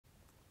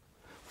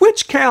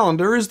Which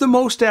calendar is the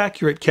most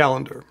accurate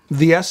calendar?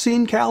 The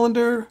Essene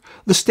calendar,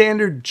 the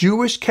standard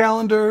Jewish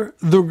calendar,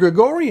 the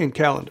Gregorian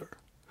calendar?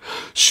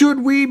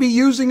 Should we be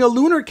using a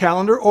lunar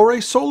calendar or a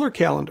solar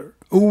calendar?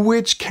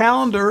 Which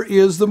calendar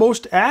is the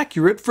most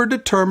accurate for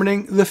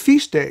determining the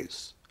feast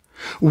days?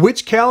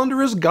 Which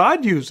calendar is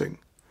God using?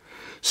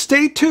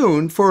 Stay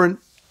tuned for an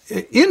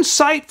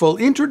insightful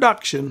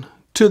introduction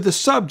to the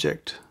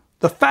subject,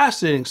 the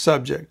fascinating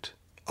subject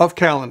of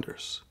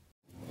calendars.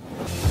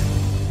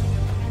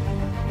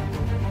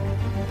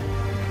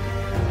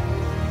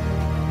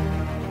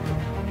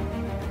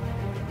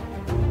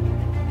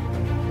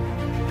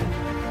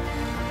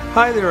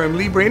 Hi there, I'm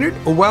Lee Brainerd.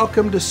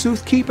 Welcome to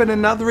Soothkeep and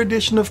another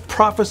edition of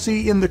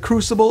Prophecy in the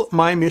Crucible.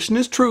 My mission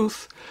is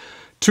truth.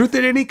 Truth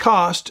at any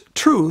cost.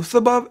 Truth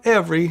above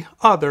every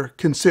other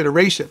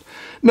consideration.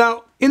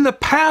 Now, in the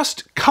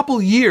past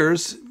couple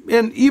years,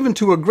 and even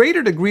to a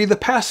greater degree the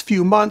past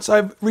few months,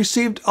 I've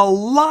received a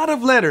lot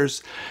of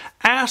letters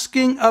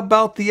asking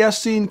about the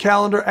Essene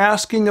calendar,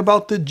 asking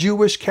about the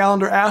Jewish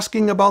calendar,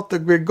 asking about the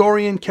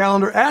Gregorian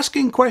calendar,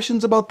 asking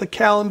questions about the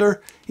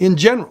calendar in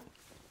general.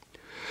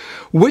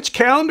 Which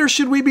calendar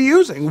should we be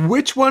using?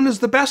 Which one is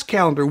the best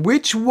calendar?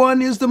 Which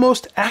one is the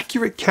most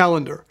accurate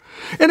calendar?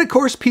 And of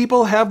course,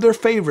 people have their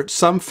favorites.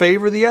 Some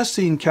favor the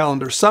Essene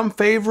calendar. Some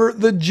favor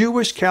the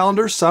Jewish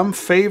calendar. Some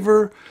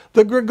favor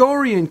the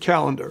Gregorian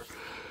calendar.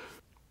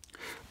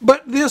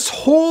 But this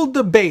whole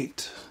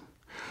debate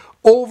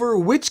over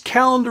which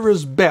calendar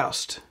is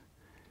best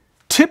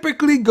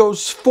typically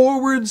goes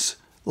forwards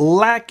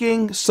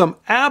lacking some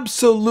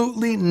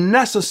absolutely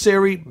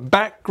necessary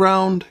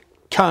background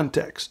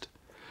context.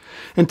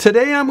 And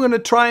today I'm going to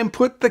try and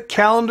put the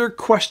calendar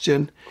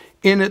question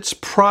in its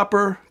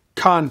proper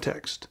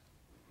context.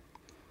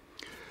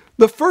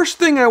 The first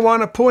thing I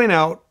want to point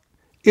out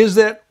is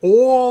that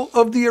all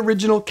of the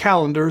original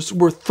calendars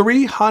were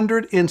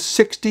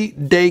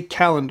 360-day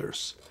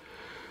calendars.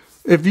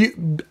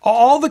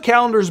 All the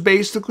calendars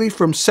basically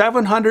from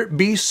 700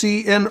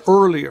 BC and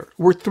earlier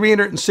were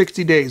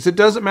 360 days. It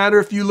doesn't matter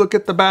if you look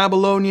at the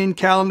Babylonian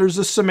calendars,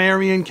 the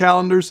Sumerian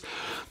calendars,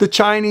 the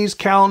Chinese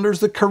calendars,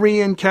 the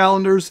Korean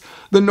calendars,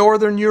 the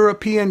Northern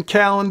European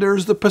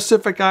calendars, the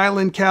Pacific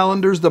Island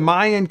calendars, the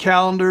Mayan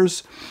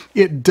calendars.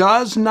 It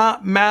does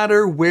not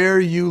matter where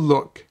you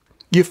look.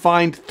 You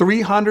find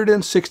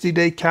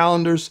 360-day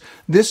calendars.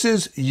 This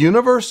is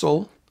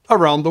universal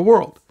around the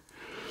world.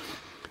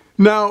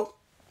 Now,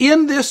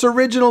 in this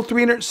original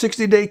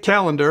 360-day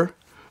calendar,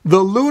 the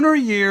lunar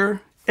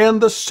year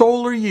and the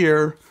solar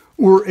year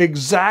were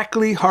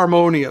exactly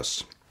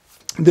harmonious.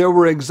 There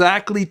were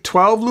exactly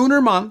 12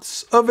 lunar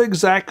months of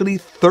exactly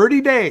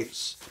 30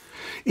 days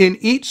in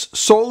each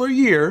solar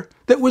year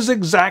that was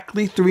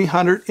exactly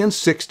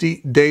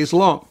 360 days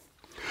long.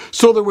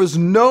 So there was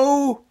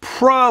no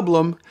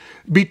problem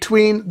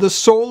between the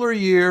solar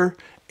year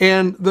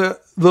and the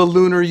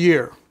lunar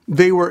year.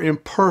 They were in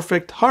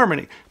perfect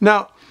harmony.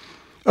 Now,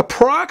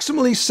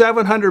 approximately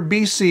 700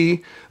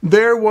 BC,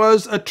 there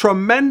was a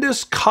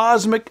tremendous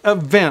cosmic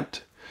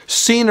event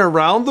seen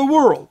around the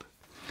world,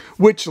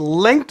 which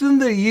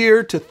lengthened the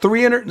year to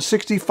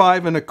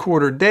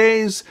 365.25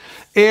 days,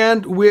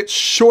 and which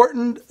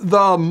shortened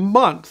the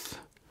month,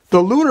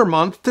 the lunar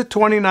month, to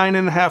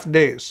 29.5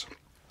 days.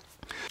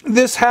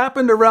 This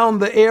happened around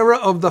the era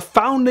of the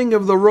founding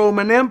of the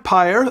Roman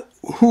Empire,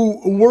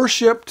 who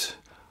worshipped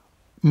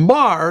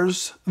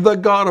Mars, the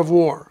god of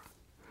war.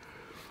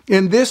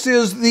 And this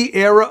is the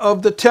era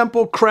of the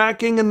temple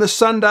cracking and the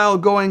sundial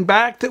going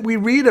back that we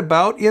read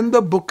about in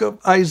the book of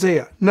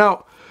Isaiah.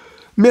 Now,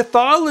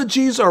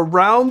 mythologies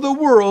around the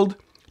world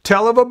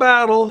tell of a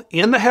battle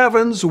in the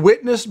heavens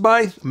witnessed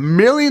by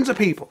millions of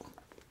people.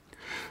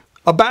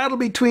 A battle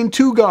between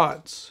two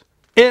gods.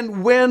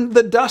 And when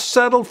the dust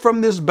settled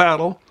from this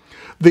battle,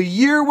 the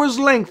year was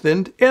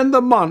lengthened and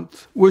the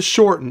month was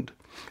shortened.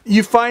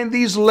 You find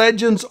these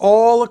legends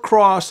all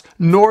across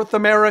North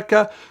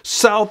America,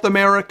 South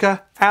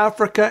America,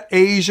 Africa,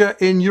 Asia,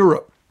 and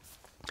Europe.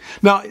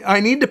 Now,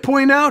 I need to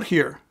point out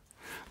here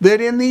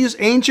that in these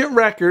ancient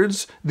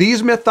records,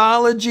 these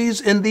mythologies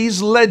and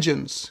these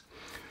legends,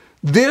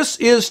 this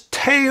is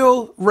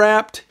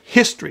tale-wrapped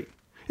history.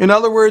 In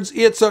other words,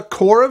 it's a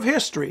core of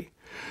history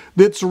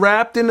that's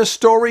wrapped in a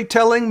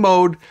storytelling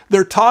mode.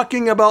 They're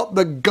talking about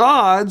the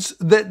gods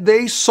that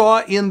they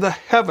saw in the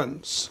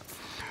heavens.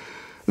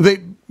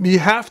 You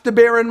have to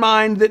bear in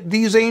mind that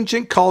these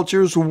ancient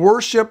cultures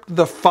worshipped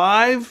the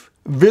 5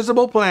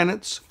 visible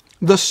planets,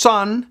 the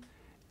sun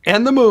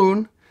and the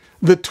moon,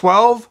 the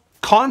 12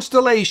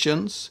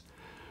 constellations,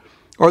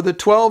 or the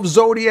 12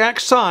 zodiac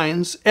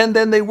signs, and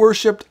then they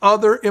worshipped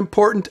other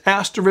important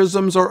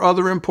asterisms or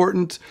other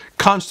important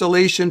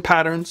constellation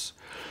patterns.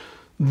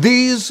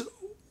 These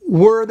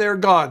were their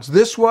gods.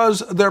 This was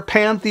their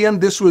pantheon.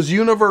 This was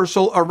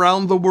universal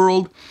around the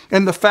world.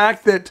 And the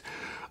fact that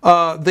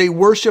they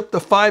worship the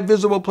 5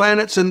 visible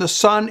planets and the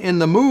sun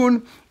and the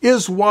moon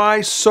is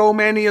why so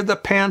many of the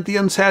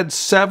pantheons had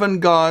 7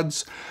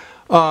 gods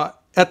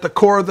at the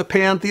core of the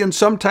pantheon.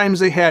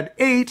 Sometimes they had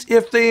 8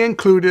 if they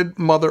included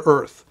Mother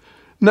Earth.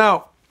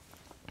 Now,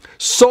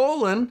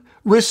 Solon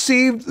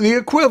received the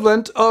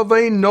equivalent of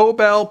a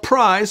Nobel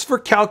Prize for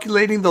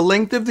calculating the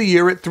length of the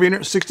year at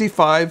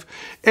 365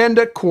 and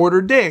a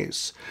quarter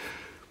days.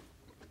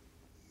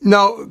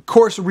 Now, of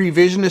course,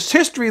 revisionist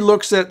history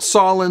looks at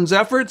Solon's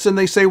efforts and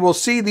they say, well,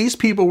 see, these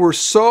people were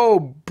so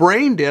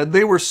brain dead,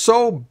 they were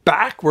so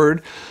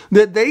backward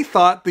that they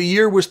thought the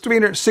year was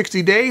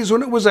 360 days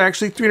when it was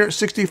actually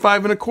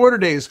 365 and a quarter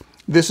days.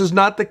 This is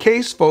not the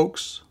case,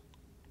 folks.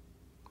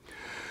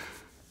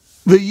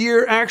 The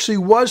year actually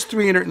was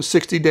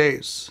 360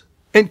 days.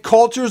 And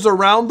cultures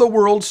around the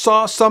world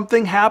saw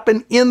something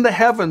happen in the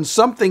heavens,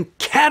 something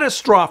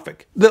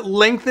catastrophic that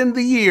lengthened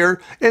the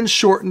year and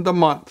shortened the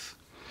month.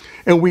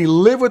 And we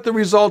live with the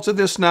results of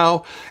this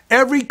now.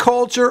 Every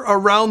culture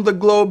around the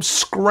globe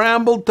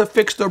scrambled to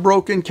fix the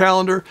broken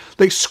calendar.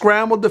 They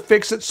scrambled to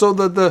fix it so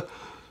that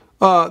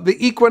the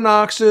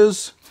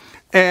equinoxes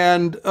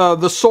and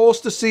the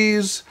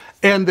solstices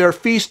and their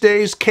feast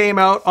days came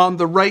out on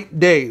the right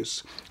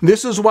days.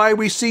 This is why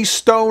we see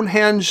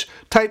Stonehenge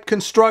type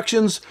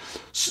constructions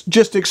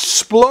just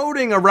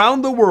exploding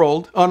around the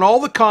world on all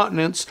the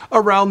continents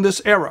around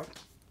this era.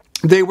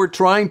 They were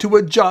trying to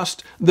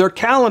adjust their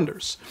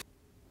calendars.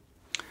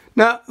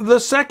 Now, the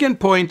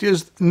second point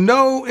is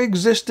no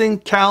existing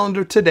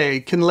calendar today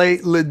can lay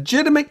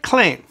legitimate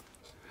claim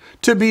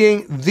to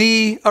being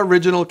the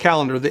original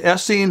calendar. The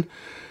Essene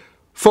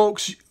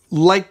folks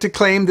like to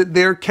claim that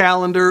their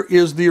calendar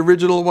is the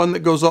original one that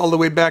goes all the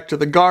way back to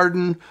the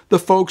garden. The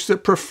folks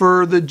that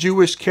prefer the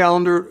Jewish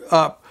calendar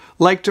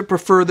like to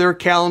prefer their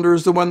calendar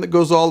as the one that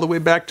goes all the way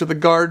back to the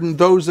garden.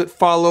 Those that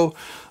follow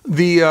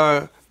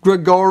the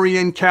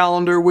Gregorian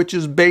calendar, which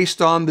is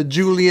based on the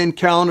Julian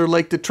calendar,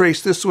 like to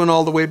trace this one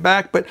all the way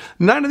back, but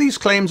none of these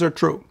claims are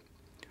true.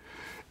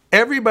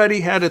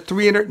 Everybody had a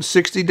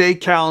 360-day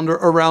calendar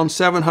around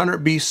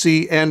 700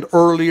 BC and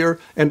earlier,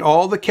 and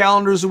all the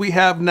calendars we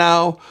have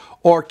now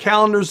are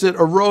calendars that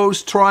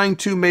arose trying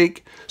to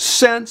make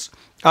sense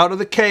out of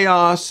the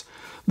chaos,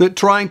 that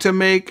trying to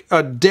make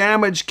a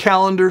damaged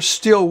calendar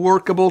still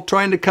workable,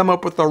 trying to come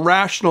up with a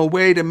rational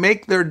way to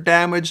make their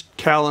damaged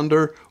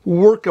calendar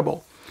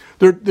workable.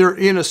 They're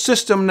in a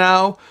system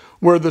now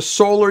where the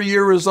solar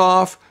year is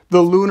off,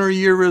 the lunar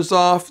year is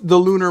off, the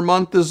lunar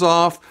month is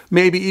off,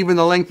 maybe even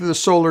the length of the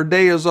solar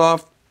day is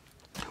off.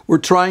 We're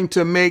trying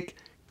to make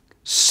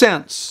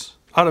sense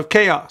out of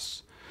chaos.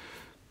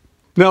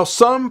 Now,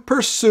 some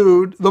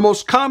pursued the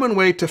most common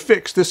way to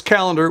fix this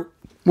calendar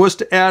was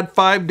to add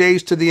 5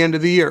 days to the end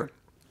of the year.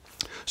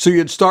 So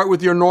you'd start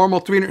with your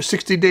normal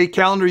 360-day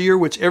calendar year,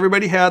 which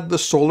everybody had, the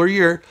solar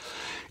year.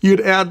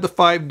 You'd add the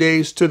 5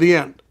 days to the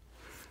end.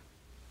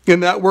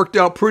 And that worked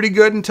out pretty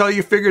good until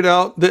you figured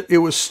out that it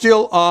was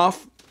still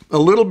off a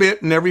little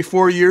bit, and every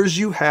 4 years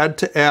you had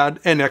to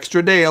add an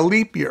extra day, a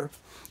leap year.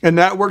 And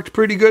that worked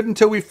pretty good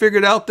until we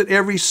figured out that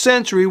every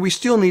century we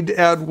still need to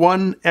add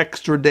 1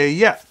 extra day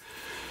yet.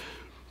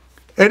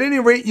 At any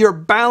rate, you're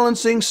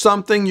balancing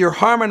something, you're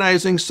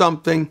harmonizing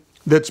something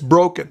that's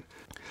broken.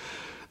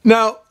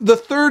 Now, the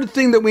third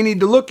thing that we need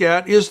to look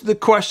at is the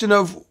question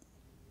of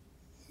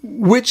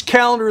which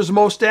calendar is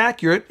most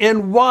accurate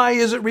and why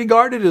is it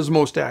regarded as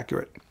most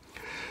accurate?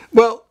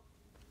 Well,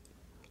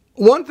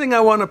 one thing I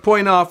want to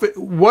point off,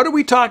 what are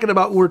we talking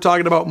about when we're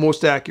talking about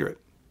most accurate?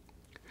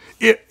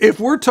 If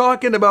we're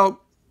talking about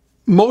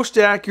most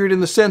accurate in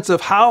the sense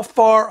of how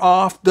far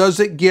off does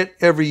it get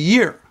every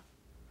year,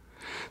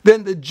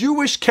 then the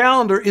Jewish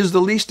calendar is the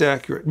least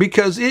accurate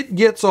because it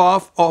gets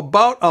off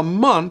about a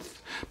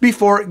month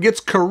before it gets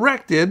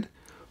corrected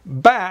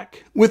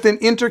back with an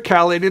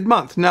intercalated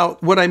month. Now,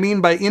 what I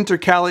mean by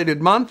intercalated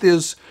month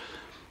is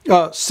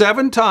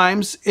 7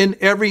 times in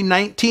every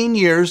 19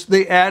 years,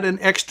 they add an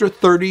extra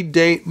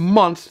 30-day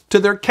month to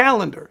their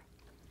calendar.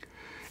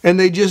 And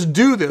they just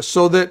do this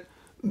so that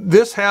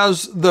this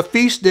has the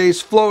feast days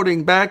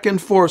floating back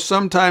and forth,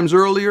 sometimes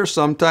earlier,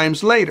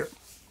 sometimes later.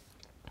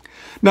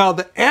 Now,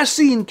 the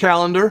Essene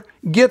calendar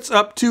gets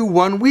up to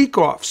 1 week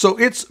off, so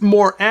it's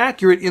more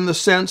accurate in the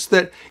sense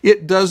that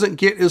it doesn't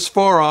get as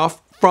far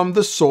off from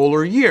the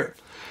solar year.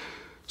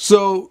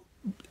 So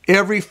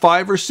every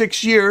 5 or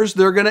 6 years,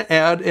 they're going to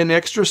add an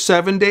extra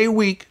 7-day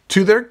week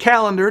to their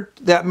calendar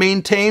that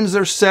maintains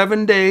their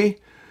 7-day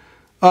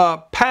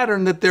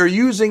pattern that they're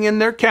using in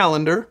their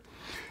calendar,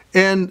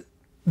 and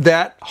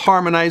that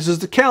harmonizes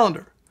the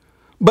calendar.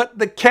 But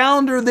the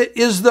calendar that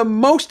is the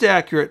most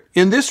accurate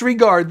in this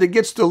regard, that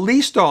gets the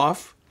least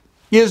off,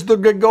 is the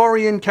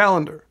Gregorian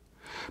calendar,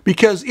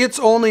 because it's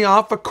only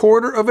off a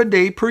quarter of a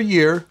day per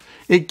year.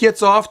 It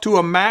gets off to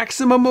a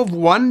maximum of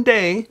 1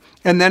 day,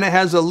 and then it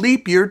has a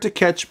leap year to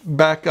catch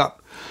back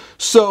up.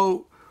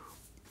 So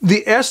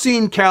the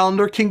Essene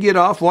calendar can get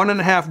off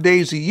 1.5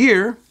 days a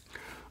year.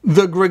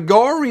 The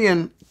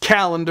Gregorian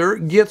calendar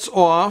gets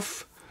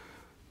off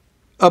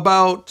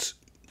about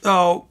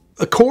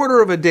a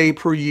quarter of a day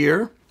per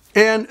year.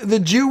 And the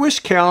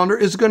Jewish calendar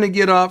is going to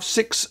get off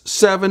 6,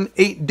 7,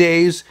 8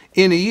 days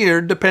in a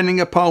year,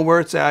 depending upon where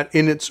it's at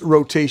in its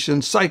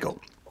rotation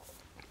cycle.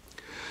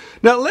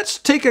 Now let's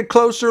take a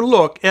closer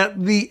look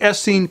at the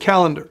Essene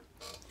calendar.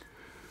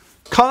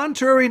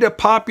 Contrary to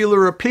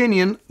popular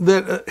opinion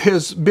that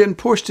has been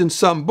pushed in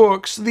some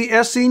books, the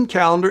Essene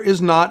calendar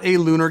is not a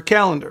lunar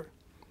calendar.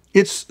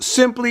 It's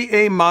simply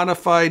a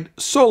modified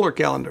solar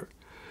calendar.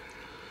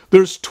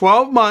 There's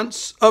 12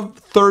 months of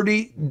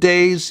 30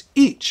 days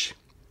each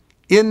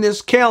in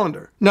this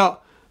calendar.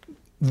 Now,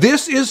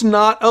 this is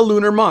not a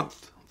lunar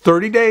month.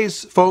 30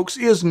 days, folks,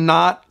 is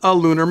not a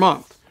lunar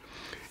month.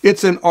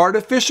 It's an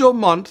artificial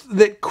month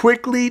that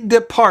quickly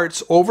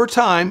departs over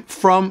time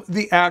from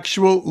the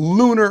actual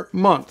lunar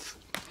month.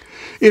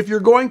 If you're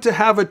going to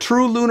have a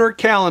true lunar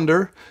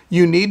calendar,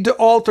 you need to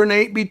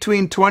alternate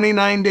between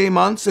 29-day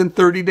months and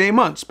 30-day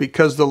months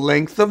because the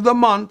length of the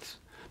month,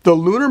 the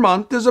lunar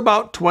month, is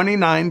about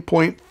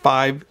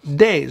 29.5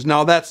 days.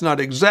 Now, that's not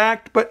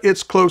exact, but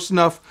it's close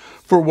enough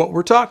for what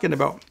we're talking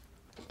about.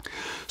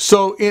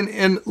 So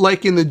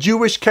like in the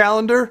Jewish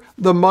calendar,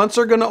 the months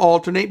are going to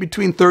alternate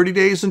between 30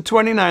 days and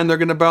 29. They're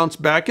going to bounce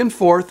back and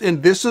forth,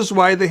 and this is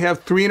why they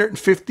have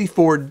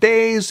 354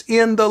 days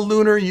in the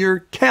lunar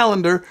year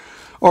calendar,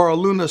 or a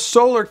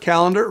lunisolar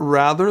calendar,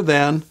 rather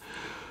than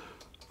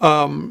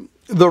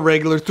the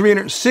regular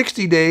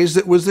 360 days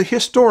that was the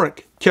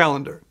historic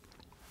calendar.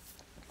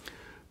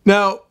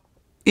 Now,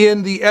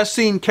 in the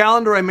Essene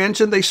calendar I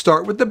mentioned, they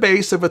start with the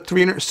base of a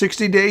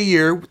 360-day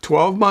year,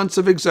 12 months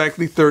of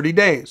exactly 30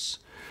 days.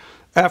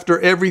 After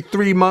every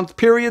 3-month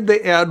period,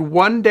 they add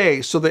 1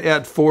 day. So they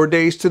add 4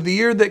 days to the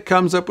year. That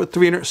comes up with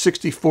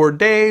 364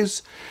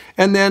 days.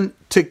 And then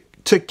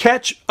to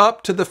catch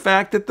up to the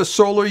fact that the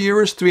solar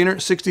year is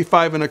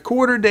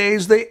 365.25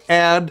 days, they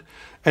add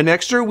an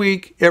extra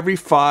week every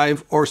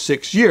 5 or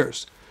 6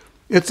 years.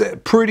 It's a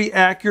pretty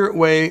accurate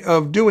way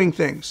of doing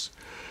things.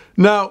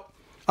 Now,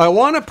 I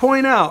want to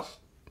point out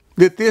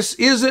that this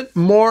isn't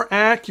more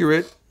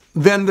accurate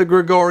than the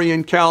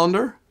Gregorian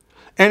calendar,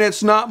 and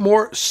it's not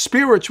more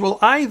spiritual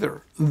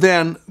either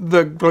than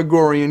the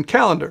Gregorian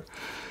calendar.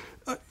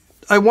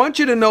 I want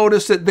you to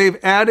notice that they've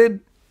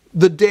added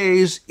the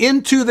days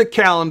into the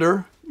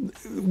calendar.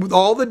 With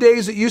all the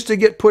days that used to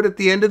get put at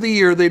the end of the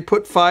year, they'd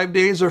put 5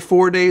 days or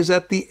 4 days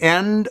at the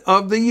end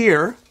of the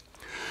year.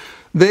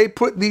 They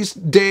put these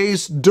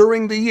days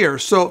during the year.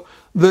 So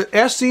the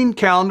Essene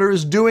calendar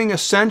is doing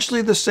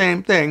essentially the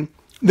same thing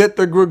that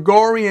the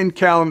Gregorian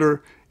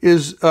calendar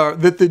is,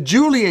 that the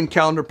Julian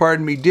calendar,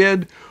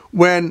 did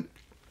when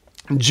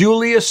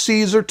Julius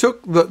Caesar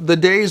took the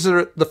days that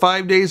are the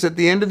 5 days at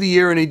the end of the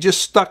year and he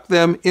just stuck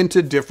them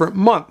into different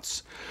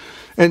months.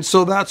 And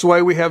so that's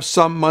why we have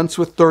some months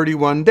with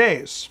 31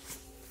 days.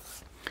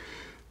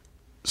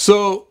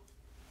 So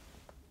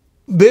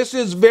this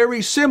is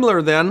very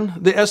similar then,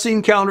 the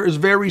Essene calendar is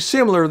very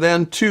similar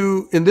then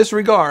to, in this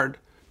regard,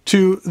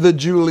 to the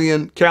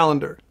Julian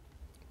calendar.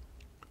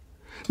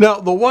 Now,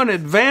 the one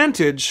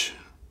advantage,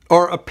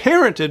 or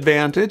apparent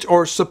advantage,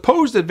 or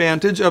supposed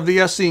advantage of the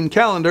Essene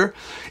calendar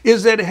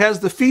is that it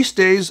has the feast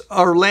days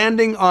are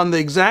landing on the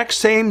exact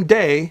same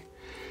day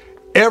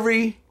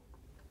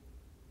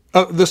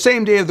the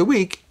same day of the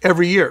week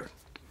every year.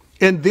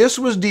 And this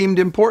was deemed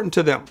important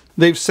to them.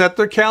 They've set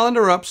their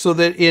calendar up so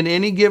that in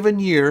any given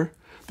year,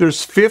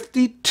 there's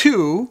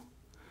 52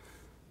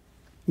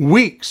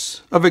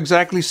 weeks of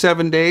exactly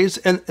 7 days,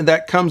 and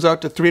that comes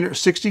out to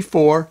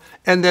 364,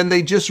 and then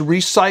they just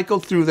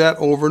recycle through that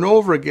over and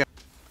over again.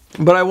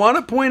 But I want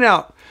to point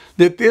out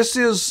that this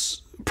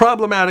is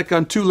problematic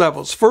on 2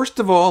 levels. First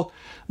of all,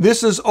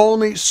 this is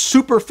only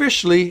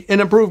superficially an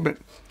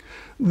improvement.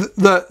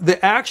 The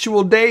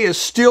actual day is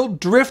still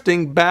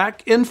drifting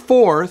back and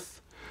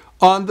forth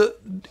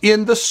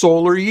in the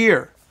solar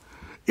year.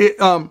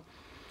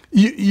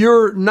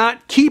 You're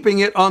not keeping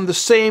it on the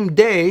same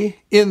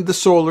day in the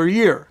solar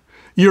year.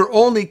 You're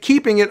only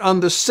keeping it on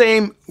the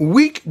same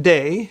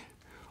weekday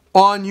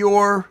on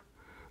your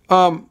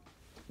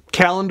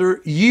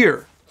calendar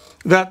year.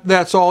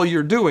 That's all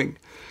you're doing.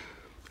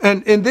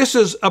 And this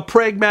is a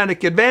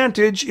pragmatic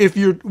advantage if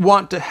you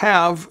want to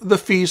have the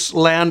feasts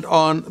land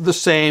on the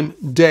same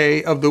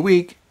day of the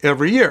week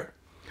every year.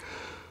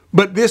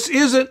 But this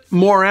isn't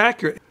more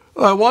accurate.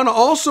 I want to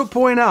also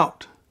point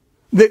out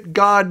that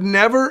God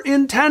never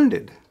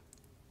intended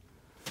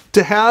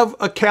to have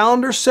a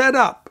calendar set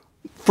up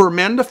for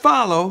men to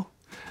follow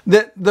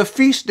that the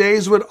feast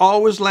days would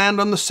always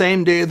land on the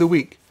same day of the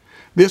week.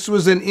 This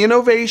was an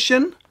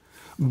innovation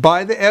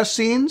by the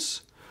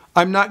Essenes.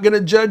 I'm not going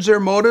to judge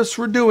their motives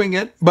for doing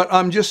it, but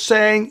I'm just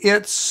saying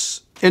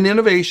it's an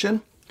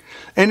innovation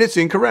and it's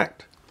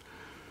incorrect.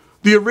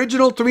 The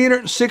original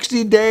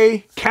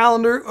 360-day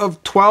calendar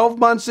of 12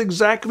 months,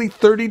 exactly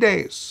 30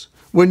 days.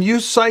 When you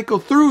cycle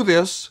through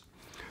this,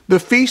 the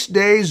feast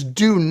days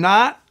do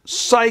not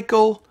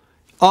cycle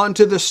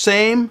onto the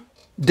same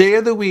day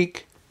of the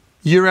week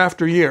year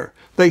after year.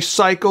 They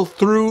cycle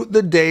through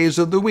the days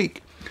of the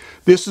week.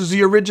 This is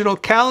the original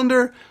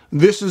calendar.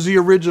 This is the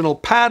original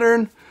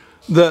pattern.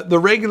 The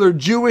regular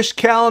Jewish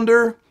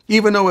calendar,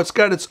 even though it's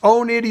got its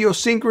own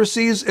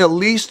idiosyncrasies, at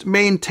least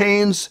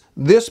maintains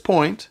this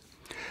point.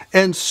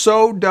 And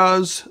so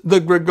does the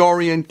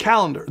Gregorian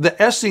calendar. The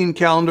Essene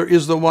calendar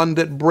is the one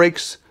that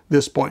breaks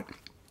this point.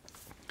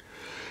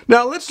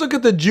 Now let's look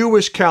at the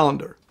Jewish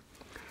calendar.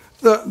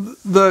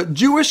 The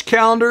Jewish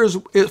calendar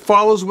it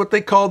follows what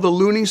they call the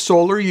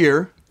lunisolar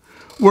year,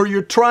 where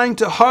you're trying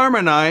to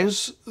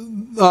harmonize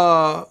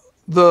the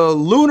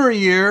lunar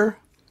year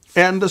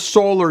and the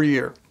solar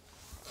year.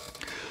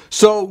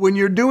 So when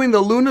you're doing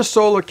the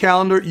lunisolar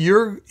calendar,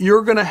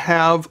 you're going to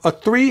have a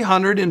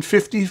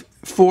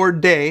 354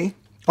 day,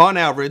 on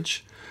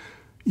average,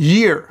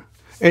 year.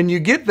 And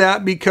you get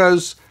that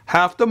because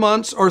half the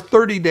months are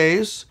 30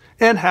 days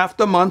and half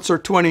the months are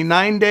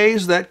 29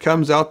 days. That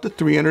comes out to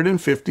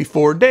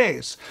 354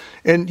 days.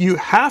 And you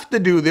have to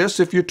do this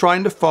if you're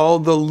trying to follow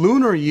the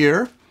lunar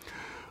year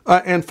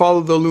and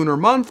follow the lunar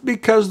month,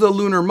 because the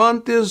lunar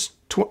month is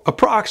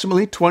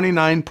approximately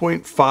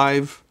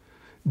 29.5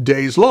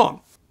 days long.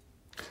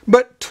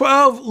 But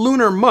 12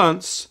 lunar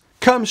months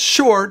come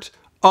short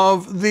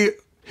of the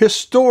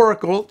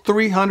historical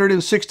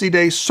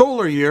 360-day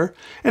solar year,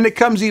 and it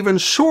comes even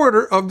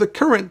shorter of the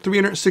current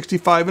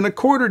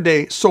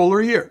 365.25-day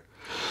solar year.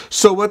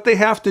 So what they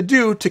have to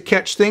do to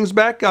catch things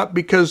back up,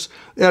 because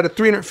at a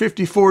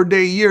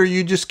 354-day year,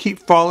 you just keep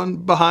falling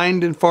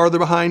behind and farther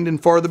behind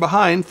and farther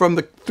behind from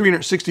the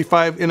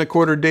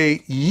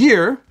 365.25-day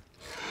year.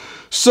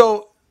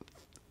 So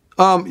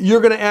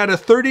you're going to add a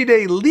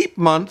 30-day leap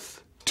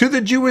month to the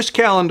Jewish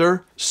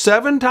calendar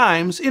 7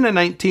 times in a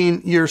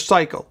 19-year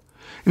cycle.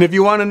 And if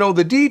you want to know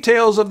the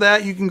details of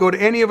that, you can go to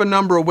any of a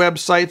number of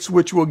websites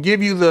which will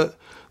give you the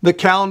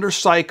calendar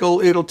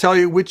cycle. It'll tell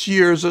you which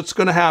years it's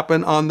going to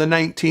happen on the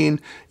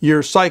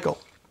 19-year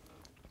cycle.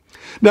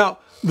 Now,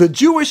 the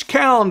Jewish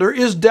calendar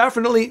is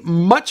definitely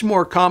much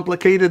more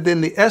complicated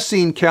than the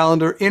Essene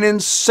calendar, and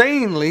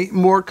insanely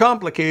more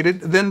complicated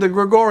than the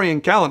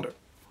Gregorian calendar.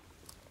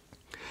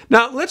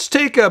 Now, let's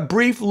take a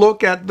brief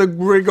look at the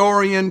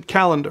Gregorian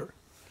calendar.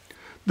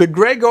 The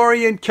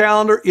Gregorian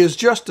calendar is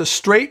just a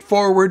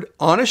straightforward,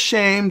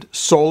 unashamed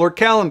solar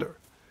calendar.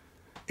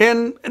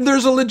 And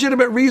there's a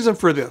legitimate reason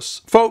for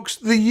this. Folks,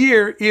 the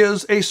year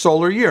is a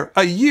solar year.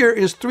 A year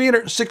is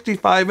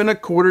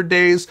 365.25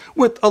 days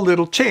with a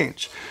little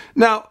change.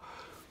 Now,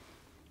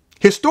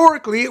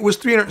 historically, it was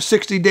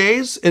 360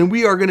 days, and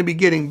we are going to be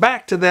getting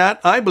back to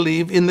that, I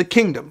believe, in the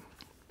kingdom.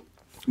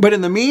 But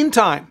in the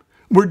meantime,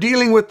 we're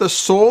dealing with the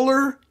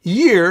solar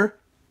year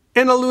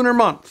in a lunar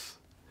month.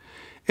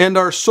 And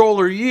our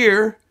solar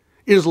year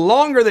is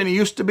longer than it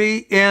used to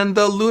be, and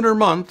the lunar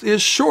month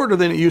is shorter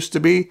than it used to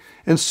be,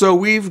 and so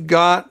we've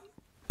got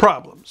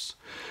problems.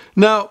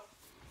 Now,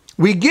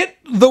 we get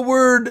the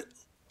word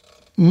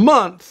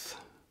month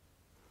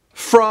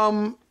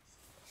from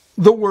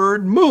the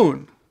word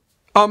moon.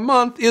 A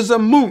month is a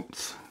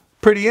month.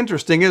 Pretty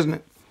interesting, isn't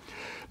it?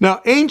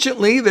 Now,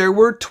 anciently, there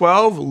were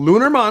 12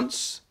 lunar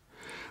months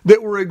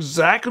that were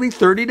exactly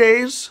 30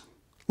 days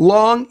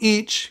long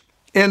each,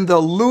 and the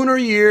lunar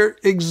year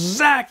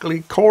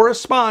exactly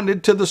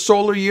corresponded to the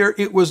solar year.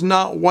 It was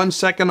not 1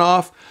 second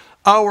off.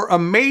 Our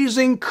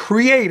amazing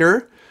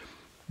Creator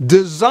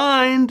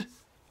designed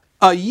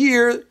a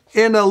year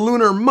and a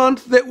lunar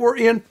month that were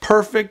in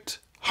perfect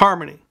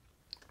harmony.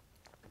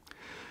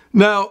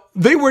 Now,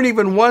 they weren't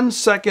even 1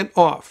 second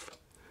off.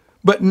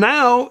 But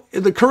now,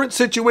 in the current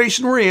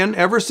situation we're in,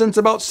 ever since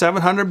about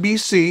 700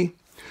 BC,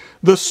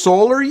 the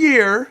solar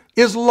year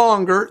is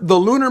longer, the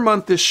lunar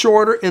month is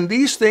shorter, and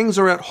these things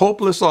are at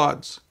hopeless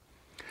odds.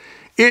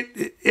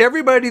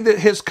 Everybody that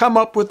has come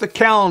up with the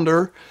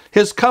calendar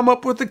has come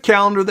up with a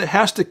calendar that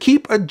has to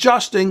keep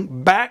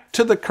adjusting back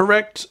to the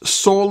correct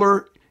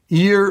solar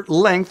year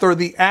length, or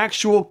the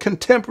actual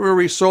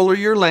contemporary solar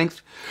year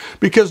length,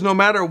 because no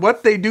matter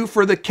what they do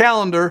for the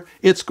calendar,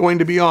 it's going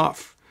to be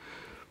off.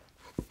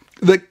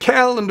 The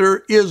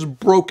calendar is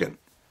broken.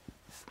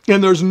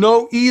 And there's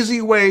no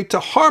easy way to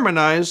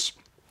harmonize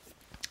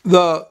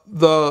the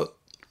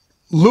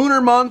lunar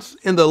month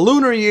and the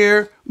lunar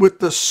year with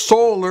the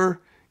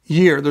solar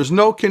year. There's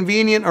no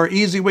convenient or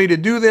easy way to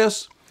do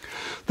this.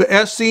 The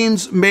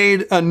Essenes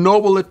made a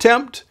noble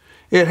attempt.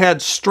 It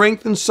had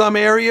strength in some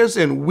areas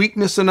and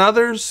weakness in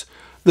others.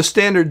 The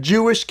standard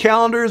Jewish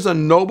calendar is a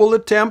noble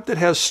attempt that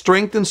has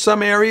strength in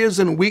some areas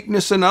and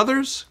weakness in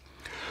others.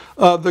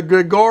 The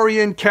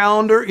Gregorian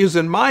calendar is,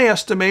 in my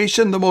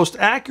estimation, the most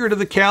accurate of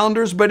the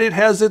calendars, but it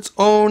has its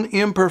own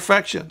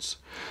imperfections.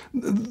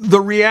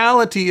 The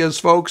reality is,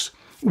 folks,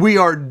 we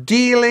are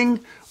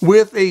dealing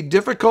with a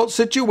difficult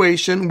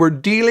situation. We're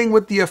dealing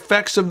with the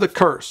effects of the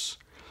curse,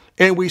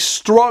 and we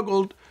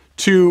struggled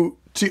to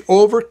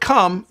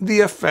overcome the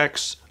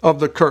effects of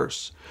the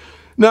curse.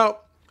 Now,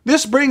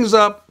 this brings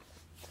up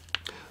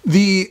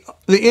the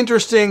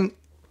interesting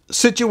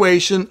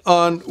situation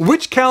on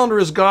which calendar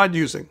is God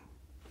using.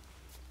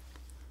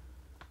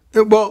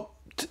 Well,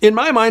 in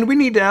my mind, we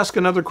need to ask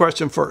another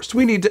question first.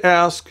 We need to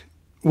ask,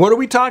 what are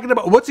we talking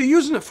about? What's he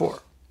using it for?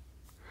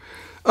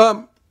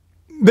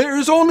 There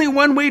is only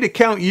one way to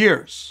count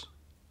years.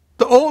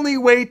 The only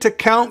way to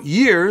count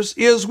years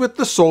is with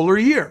the solar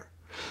year.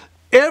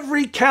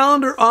 Every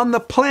calendar on the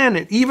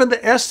planet, even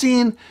the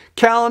Essene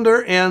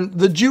calendar and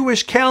the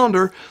Jewish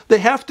calendar, they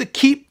have to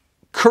keep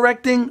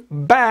correcting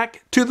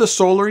back to the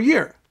solar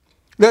year.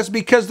 That's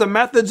because the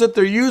methods that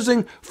they're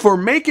using for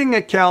making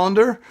a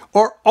calendar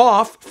are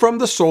off from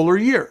the solar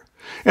year.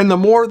 And the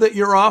more that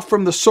you're off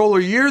from the solar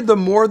year, the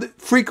more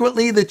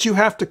frequently that you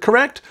have to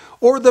correct,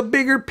 or the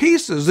bigger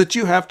pieces that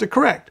you have to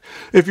correct.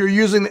 If you're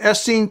using the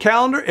Essene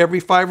calendar, every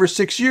 5 or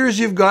 6 years,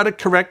 you've got to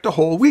correct a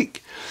whole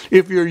week.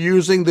 If you're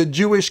using the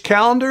Jewish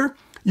calendar,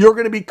 you're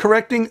going to be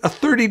correcting a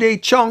 30-day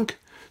chunk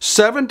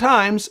 7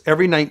 times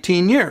every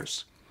 19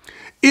 years.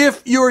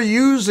 If you're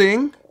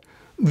using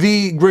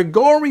the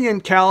Gregorian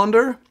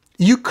calendar,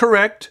 you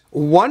correct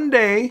 1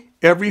 day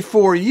every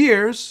 4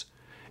 years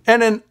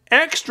and an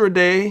extra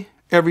day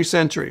every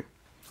century.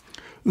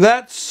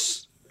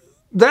 That's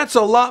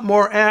a lot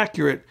more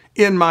accurate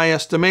in my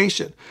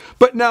estimation.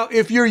 But now,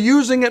 if you're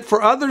using it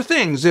for other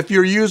things, if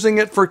you're using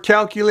it for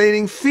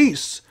calculating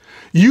feasts,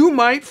 you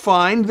might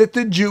find that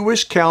the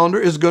Jewish calendar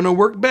is going to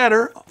work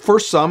better for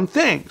some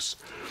things.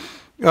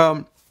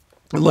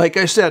 Like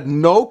I said,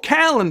 no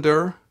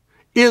calendar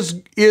is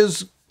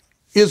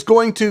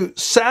going to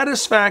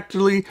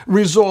satisfactorily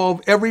resolve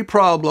every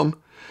problem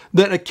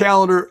that a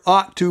calendar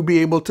ought to be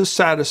able to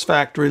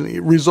satisfactorily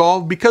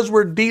resolve, because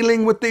we're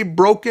dealing with a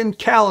broken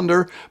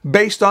calendar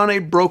based on a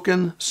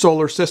broken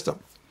solar system.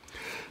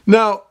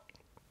 Now,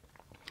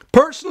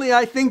 personally,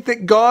 I think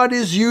that God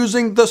is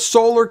using the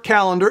solar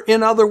calendar,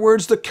 in other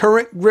words, the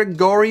current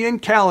Gregorian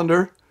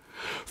calendar,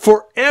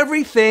 for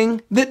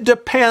everything that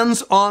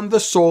depends on the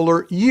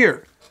solar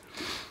year.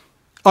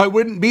 I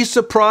wouldn't be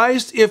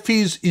surprised if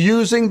he's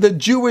using the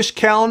Jewish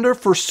calendar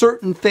for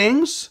certain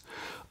things,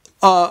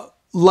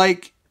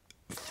 like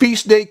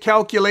feast day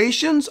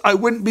calculations. I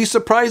wouldn't be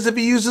surprised if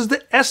he uses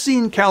the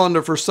Essene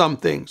calendar for some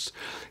things.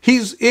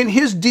 He's in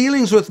his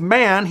dealings with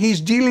man,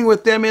 he's dealing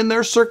with them in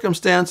their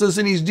circumstances,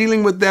 and he's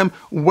dealing with them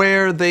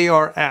where they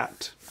are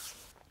at.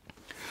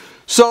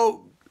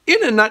 So,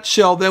 in a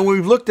nutshell, then,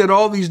 we've looked at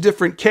all these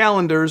different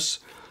calendars.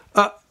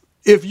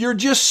 If you're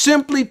just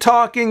simply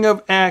talking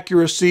of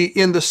accuracy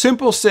in the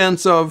simple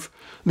sense of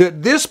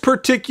that this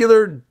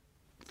particular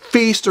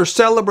feast or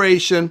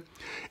celebration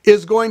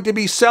is going to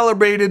be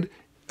celebrated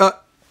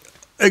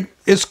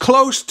as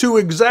close to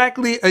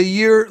exactly a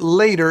year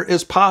later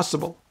as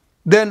possible,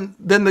 then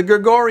the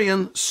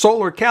Gregorian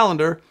solar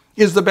calendar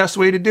is the best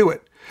way to do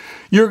it.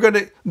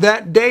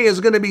 That day is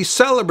going to be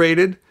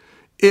celebrated,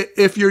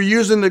 if you're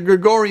using the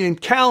Gregorian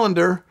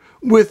calendar,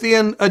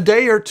 within a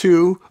day or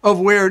two of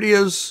where it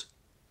is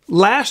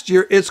last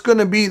year. It's going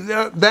to be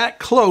that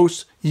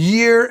close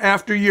year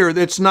after year.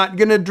 It's not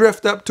going to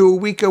drift up to a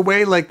week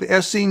away like the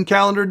Essene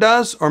calendar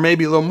does, or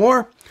maybe a little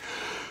more.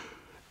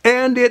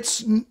 And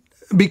it's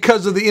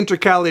because of the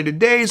intercalated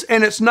days,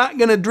 and it's not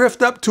going to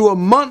drift up to a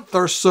month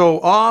or so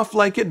off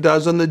like it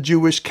does on the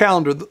Jewish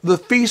calendar. The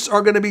feasts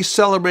are going to be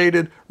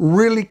celebrated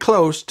really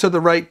close to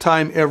the right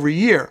time every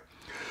year.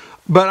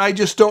 But I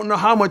just don't know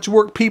how much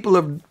work people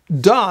have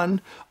done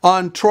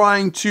on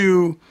trying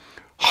to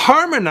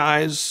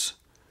harmonize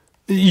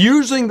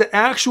using the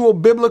actual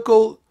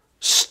biblical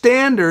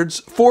standards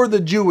for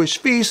the Jewish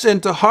feasts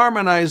and to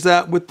harmonize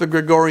that with the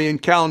Gregorian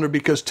calendar,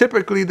 because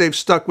typically they've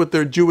stuck with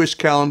their Jewish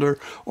calendar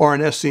or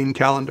an Essene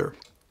calendar.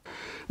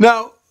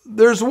 Now,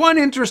 there's one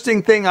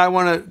interesting thing I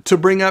want to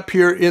bring up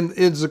here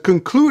is a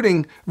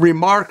concluding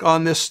remark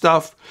on this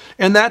stuff,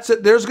 and that's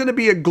that there's going to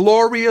be a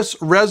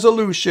glorious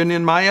resolution,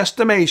 in my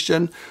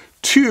estimation,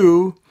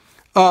 to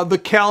the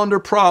calendar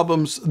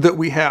problems that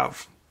we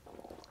have.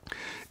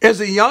 As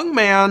a young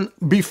man,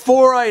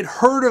 before I'd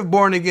heard of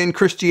born-again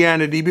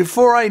Christianity,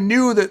 before I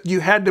knew that you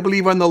had to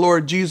believe on the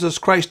Lord Jesus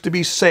Christ to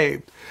be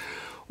saved,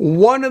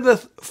 one of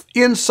the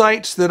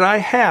insights that I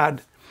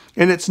had,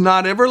 and it's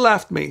not ever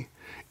left me,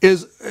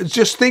 is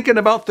just thinking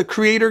about the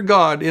Creator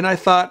God. And I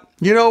thought,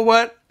 you know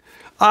what?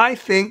 I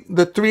think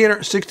the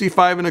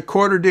 365 and a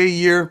quarter day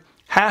year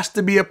has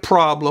to be a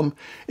problem.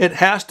 It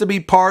has to be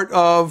part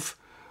of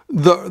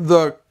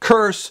the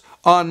curse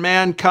on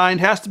mankind,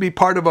 has to be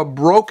part of a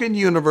broken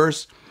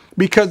universe.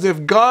 Because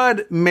if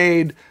God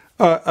made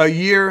a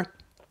year,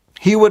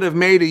 he would have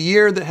made a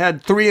year that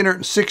had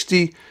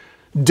 360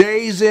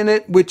 days in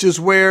it, which is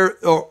where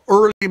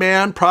early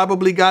man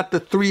probably got the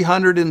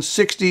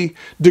 360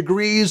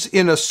 degrees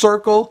in a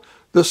circle,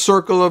 the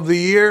circle of the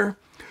year.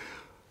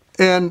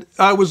 And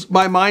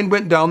my mind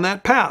went down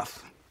that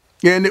path.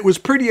 And it was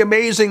pretty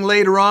amazing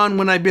later on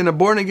when I'd been a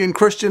born-again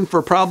Christian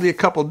for probably a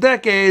couple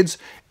decades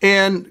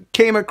and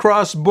came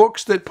across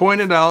books that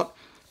pointed out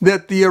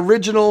that the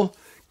original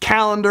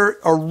calendar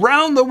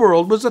around the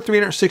world was a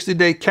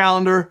 360-day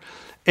calendar.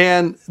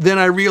 And then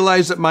I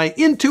realized that my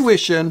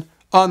intuition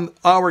on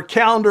our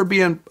calendar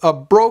being a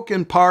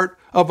broken part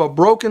of a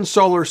broken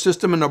solar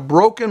system and a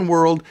broken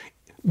world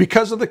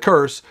because of the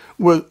curse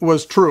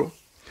was true.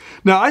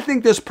 Now, I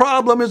think this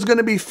problem is going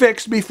to be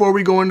fixed before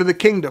we go into the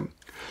kingdom.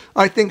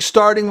 I think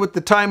starting with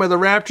the time of the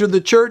rapture of the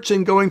church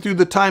and going through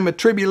the time of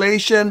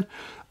tribulation,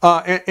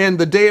 and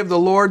the day of the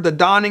Lord, the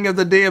dawning of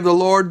the day of the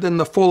Lord, then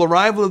the full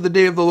arrival of the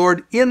day of the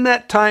Lord, in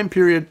that time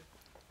period,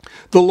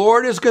 the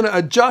Lord is going to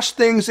adjust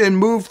things and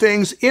move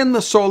things in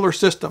the solar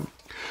system.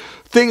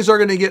 Things are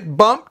going to get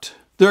bumped.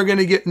 They're going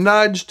to get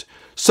nudged.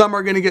 Some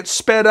are going to get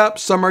sped up.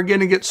 Some are going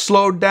to get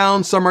slowed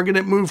down. Some are going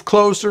to move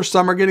closer.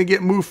 Some are going to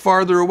get moved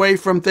farther away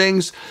from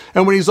things.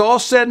 And when he's all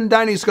said and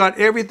done, he's got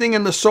everything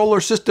in the solar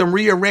system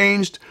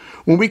rearranged.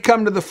 When we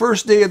come to the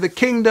first day of the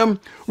kingdom,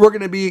 we're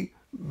going to be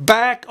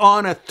back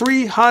on a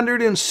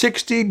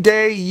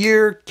 360-day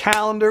year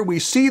calendar. We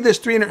see this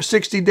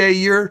 360-day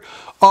year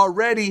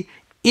already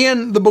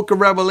in the book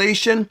of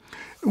Revelation.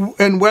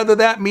 And whether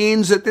that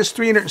means that this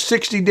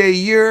 360-day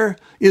year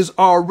is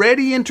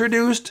already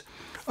introduced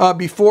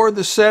before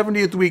the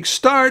 70th week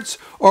starts,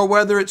 or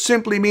whether it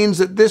simply means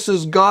that this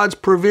is God's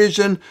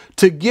provision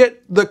to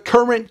get the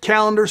current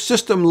calendar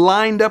system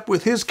lined up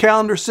with his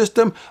calendar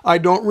system, I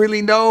don't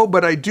really know,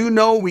 but I do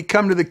know we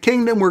come to the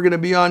kingdom, we're going to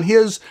be on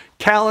his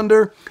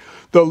calendar.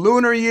 The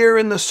lunar year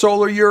and the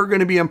solar year are going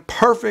to be in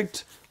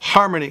perfect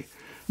harmony.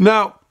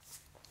 Now,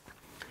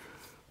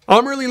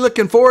 I'm really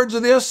looking forward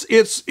to this.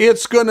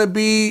 It's going to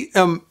be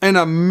an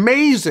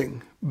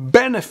amazing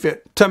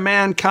benefit to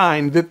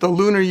mankind that the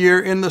lunar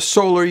year and the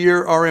solar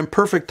year are in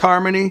perfect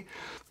harmony.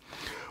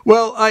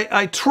 Well,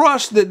 I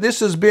trust that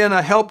this has been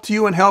a help to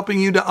you in helping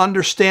you to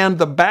understand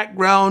the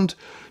background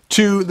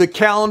to the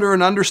calendar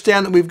and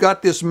understand that we've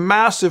got this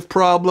massive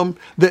problem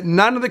that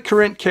none of the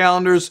current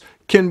calendars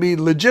can be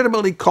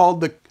legitimately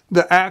called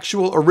the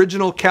actual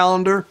original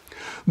calendar.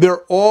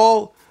 They're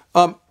all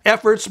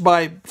efforts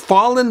by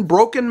fallen,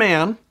 broken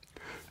man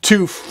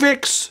to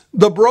fix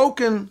the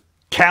broken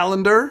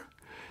calendar.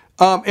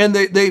 And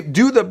they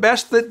do the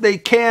best that they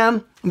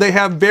can. They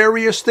have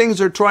various things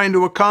they're trying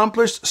to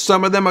accomplish.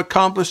 Some of them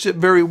accomplish it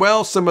very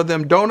well. Some of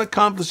them don't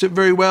accomplish it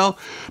very well.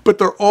 But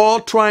they're all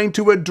trying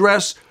to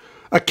address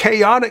a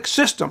chaotic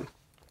system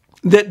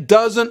that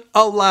doesn't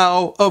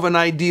allow of an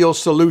ideal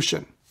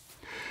solution.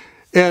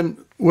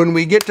 And when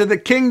we get to the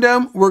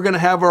kingdom, we're going to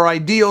have our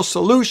ideal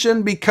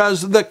solution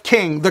because the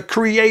King, the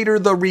Creator,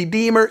 the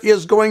Redeemer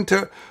is going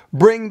to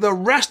bring the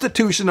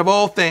restitution of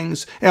all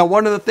things. And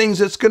one of the things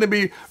that's going to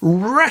be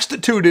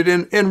restituted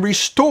and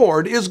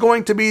restored is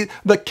going to be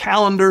the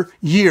calendar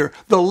year,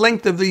 the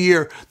length of the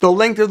year, the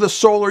length of the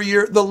solar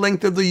year, the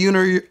length of the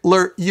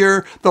lunar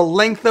year, the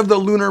length of the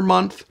lunar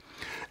month.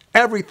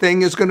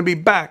 Everything is going to be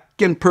back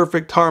in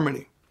perfect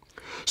harmony.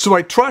 So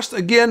I trust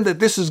again that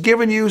this has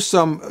given you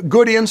some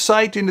good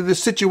insight into the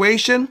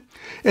situation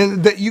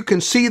and that you can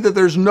see that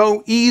there's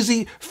no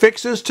easy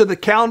fixes to the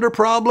calendar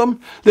problem,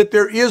 that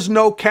there is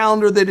no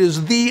calendar that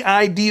is the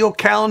ideal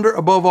calendar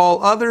above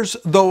all others,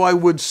 though I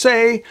would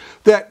say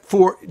that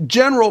for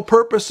general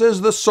purposes,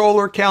 the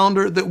solar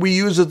calendar that we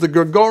use as the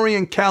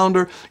Gregorian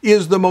calendar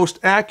is the most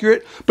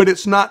accurate, but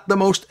it's not the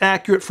most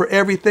accurate for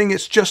everything.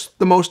 It's just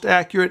the most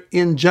accurate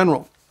in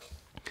general.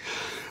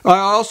 I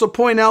also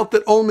point out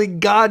that only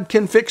God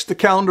can fix the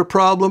calendar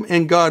problem,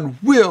 and God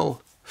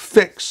will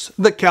fix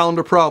the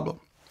calendar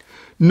problem.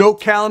 No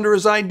calendar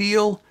is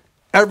ideal.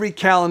 Every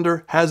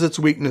calendar has its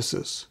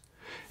weaknesses.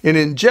 And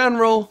in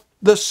general,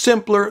 the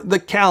simpler the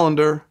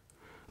calendar,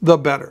 the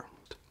better.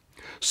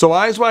 So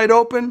eyes wide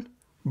open,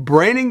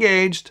 brain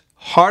engaged,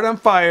 heart on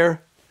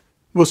fire.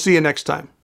 We'll see you next time.